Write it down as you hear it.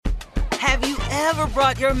Have you ever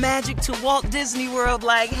brought your magic to Walt Disney World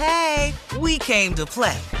like, hey, we came to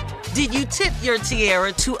play? Did you tip your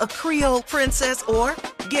tiara to a Creole princess or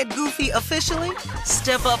get goofy officially?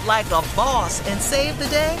 Step up like a boss and save the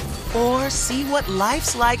day? Or see what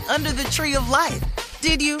life's like under the tree of life?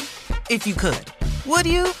 Did you? If you could. Would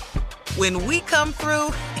you? When we come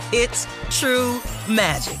through, it's true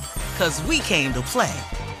magic. 'Cause we came to play.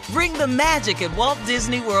 Bring the magic at Walt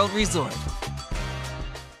Disney World Resort.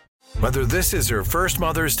 Whether this is her first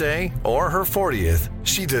Mother's Day or her 40th,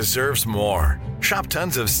 she deserves more. Shop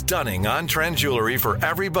tons of stunning on-trend jewelry for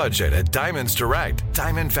every budget at Diamonds Direct.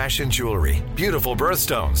 Diamond fashion jewelry, beautiful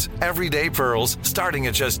birthstones, everyday pearls starting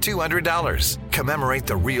at just $200. Commemorate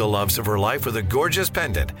the real loves of her life with a gorgeous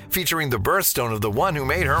pendant featuring the birthstone of the one who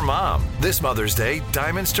made her mom. This Mother's Day,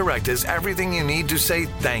 Diamonds Direct is everything you need to say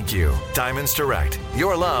thank you. Diamonds Direct,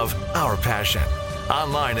 your love, our passion.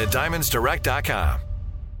 Online at diamondsdirect.com.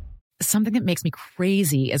 Something that makes me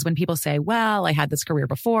crazy is when people say, well, I had this career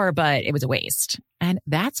before, but it was a waste. And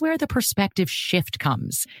that's where the perspective shift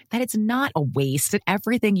comes, that it's not a waste, that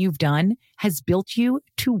everything you've done has built you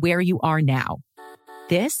to where you are now.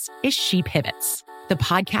 This is She Pivots, the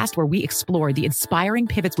podcast where we explore the inspiring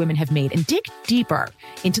pivots women have made and dig deeper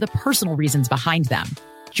into the personal reasons behind them.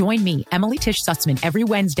 Join me, Emily Tish Sussman, every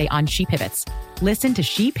Wednesday on She Pivots. Listen to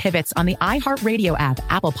She Pivots on the iHeartRadio app,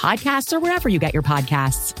 Apple Podcasts, or wherever you get your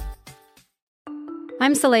podcasts.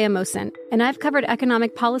 I'm Saleha Mohsin, and I've covered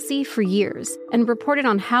economic policy for years and reported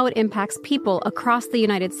on how it impacts people across the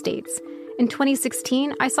United States. In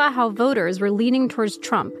 2016, I saw how voters were leaning towards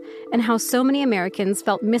Trump and how so many Americans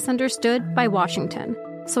felt misunderstood by Washington.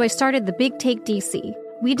 So I started The Big Take DC.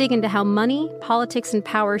 We dig into how money, politics, and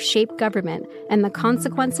power shape government and the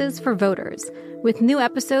consequences for voters. With new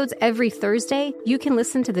episodes every Thursday, you can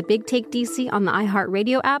listen to The Big Take DC on the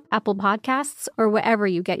iHeartRadio app, Apple Podcasts, or wherever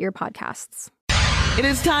you get your podcasts. It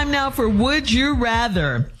is time now for Would You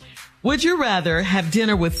Rather. Would you rather have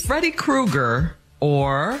dinner with Freddy Krueger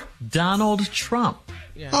or Donald Trump?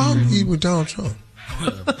 I'll eat with Donald Trump.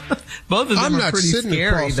 Both of them I'm are not pretty sitting scary,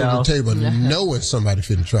 across though. the table knowing somebody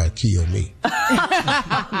finna try to kill me.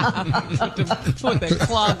 With that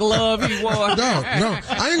claw glove he wore. No,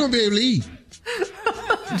 I ain't gonna be able to eat.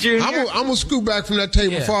 Junior? I'm gonna scoot back from that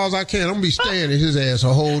table as far as I can. I'm gonna be staring at his ass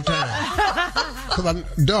the whole time. Cause I'm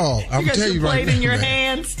tell you right now, plate in your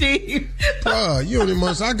man. hand, Steve. Bruh, you know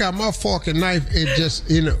what I got my fork and knife and just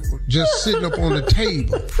sitting up on the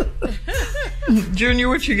table. Junior,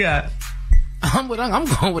 what you got? I'm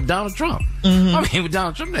going with Donald Trump. I'm eating with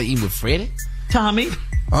Donald Trump. I'm not eating with Freddie. Tommy?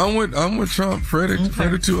 I'm with Trump. Freddie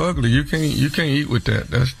too ugly. You can't eat with that.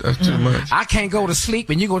 That's too much. I can't go to sleep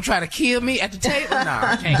and you gonna try to kill me at the table? No,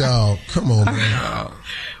 I can't. Dog, come on, man.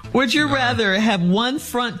 Would you rather have one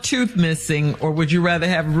front tooth missing or would you rather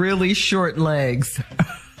have really short legs?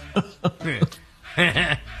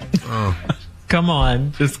 Come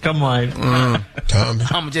on. Just come on. Tommy.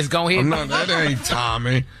 I'm just go ahead. That ain't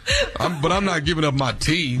Tommy. But I'm not giving up my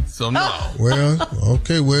teeth, so no. Well,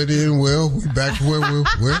 okay, we back to where we're.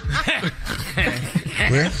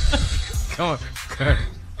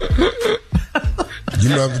 You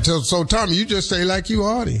know, so Tommy, you just say like you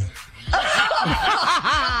are then.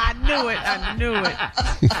 I knew it.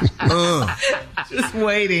 Just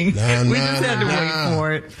waiting. We just had to wait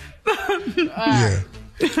for it. Yeah.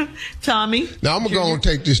 Tommy? Now I'm going to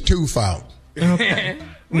take this tooth out. Okay.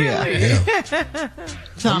 Really? Yeah.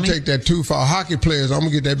 I'm going to take that tooth out. Hockey players, I'm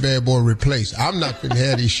going to get that bad boy replaced. I'm not going to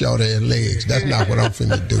have these short ass legs. That's not what I'm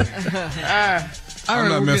finna do. I'm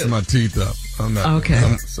not messing my teeth up. I'm not.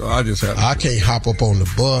 Okay. So I just have to. I can't hop up on the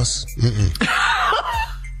bus.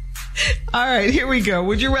 All right, here we go.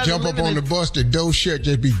 Would you rather jump up on the bus, the door shut,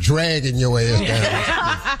 just be dragging your ass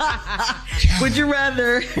down? Would you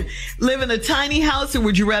rather live in a tiny house or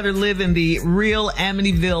would you rather live in the real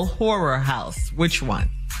Amityville horror house? Which one?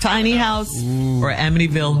 Tiny house or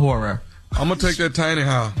Amityville horror? I'm going to take that tiny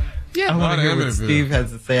house. Yeah, I want to hear what Steve has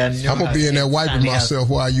to say. I'm going to be in there wiping myself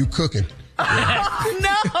while you cooking.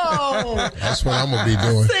 No! That's what I'm going to be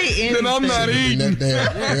doing. Say anything. Then I'm not eating. I'm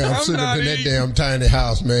sitting up in that damn tiny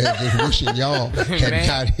house, man, just wishing y'all had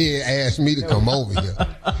got here and asked me to come over here.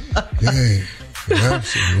 Yeah. I'm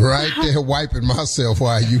sitting right there wiping myself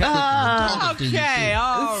while you cooking and talking to you. Okay,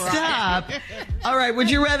 all right. Stop. All right, would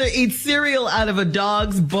you rather eat cereal out of a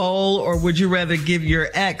dog's bowl or would you rather give your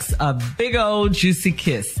ex a big old juicy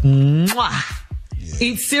kiss? Mwah! Yeah.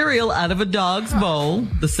 Eat cereal out of a dog's bowl,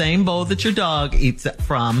 the same bowl that your dog eats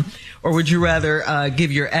from, or would you rather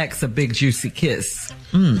give your ex a big juicy kiss?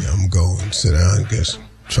 Yeah, I'm going to sit down and just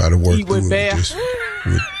try to work through it.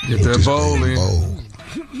 Get that bowl in.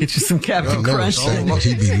 Get you some Captain Crunch.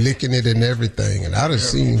 He be licking it and everything, and I done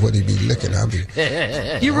seen what he be licking.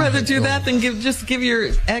 You rather do that than give your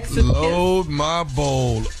ex a load my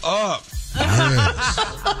bowl up. Yes.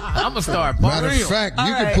 I'm gonna start. Matter of fact,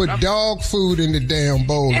 you can put dog food in the damn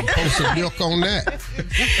bowl and pour some milk on that.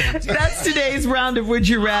 That's today's round of Would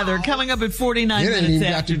You Rather. Coming up at 49 minutes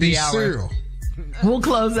after the hour. Cereal. We'll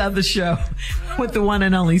close out the show with the one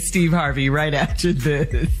and only Steve Harvey right after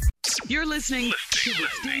this. You're listening to the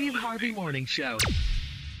Steve Harvey Morning Show.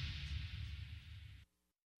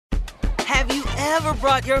 Have you ever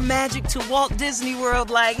brought your magic to Walt Disney World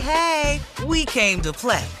like, hey, we came to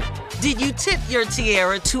play? Did you tip your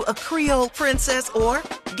tiara to a Creole princess or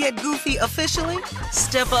get goofy officially?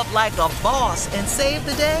 Step up like a boss and save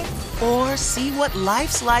the day? Or see what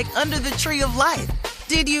life's like under the tree of life?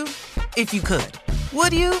 Did you? If you could.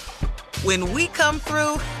 Would you? When we come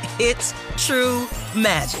through, it's true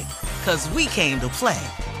magic. 'Cause we came to play.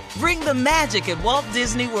 Bring the magic at Walt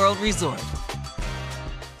Disney World Resort.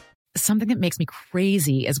 Something that makes me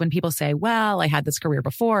crazy is when people say, well, I had this career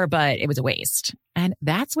before, but it was a waste. And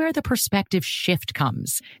that's where the perspective shift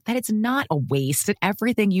comes, that it's not a waste, that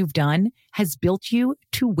everything you've done has built you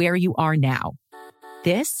to where you are now.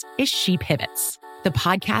 This is She Pivots, the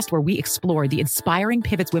podcast where we explore the inspiring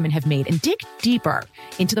pivots women have made and dig deeper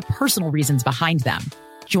into the personal reasons behind them.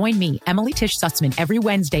 Join me, Emily Tish Sussman, every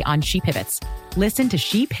Wednesday on She Pivots. Listen to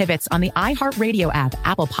She Pivots on the iHeartRadio app,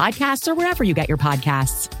 Apple Podcasts, or wherever you get your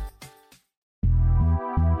podcasts.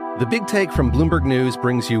 The Big Take from Bloomberg News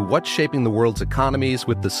brings you what's shaping the world's economies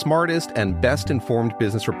with the smartest and best-informed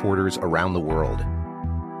business reporters around the world.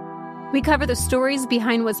 We cover the stories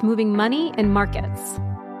behind what's moving money and markets,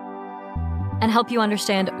 and help you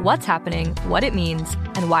understand what's happening, what it means,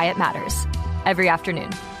 and why it matters every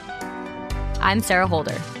afternoon. I'm Sarah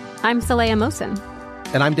Holder. I'm Saleha Mohsin.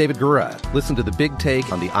 And I'm David Gura. Listen to The Big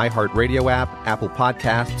Take on the iHeartRadio app, Apple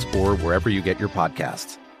Podcasts, or wherever you get your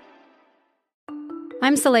podcasts.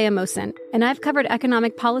 I'm Saleha Mohsin, and I've covered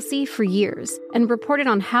economic policy for years and reported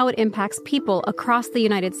on how it impacts people across the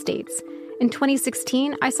United States. In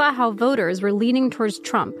 2016, I saw how voters were leaning towards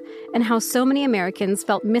Trump and how so many Americans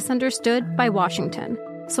felt misunderstood by Washington.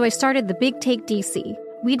 So I started The Big Take DC.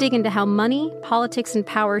 We dig into how money, politics, and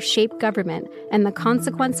power shape government and the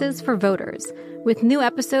consequences for voters. With new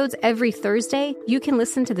episodes every Thursday, you can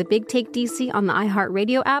listen to The Big Take DC on the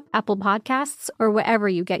iHeartRadio app, Apple Podcasts, or wherever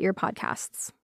you get your podcasts.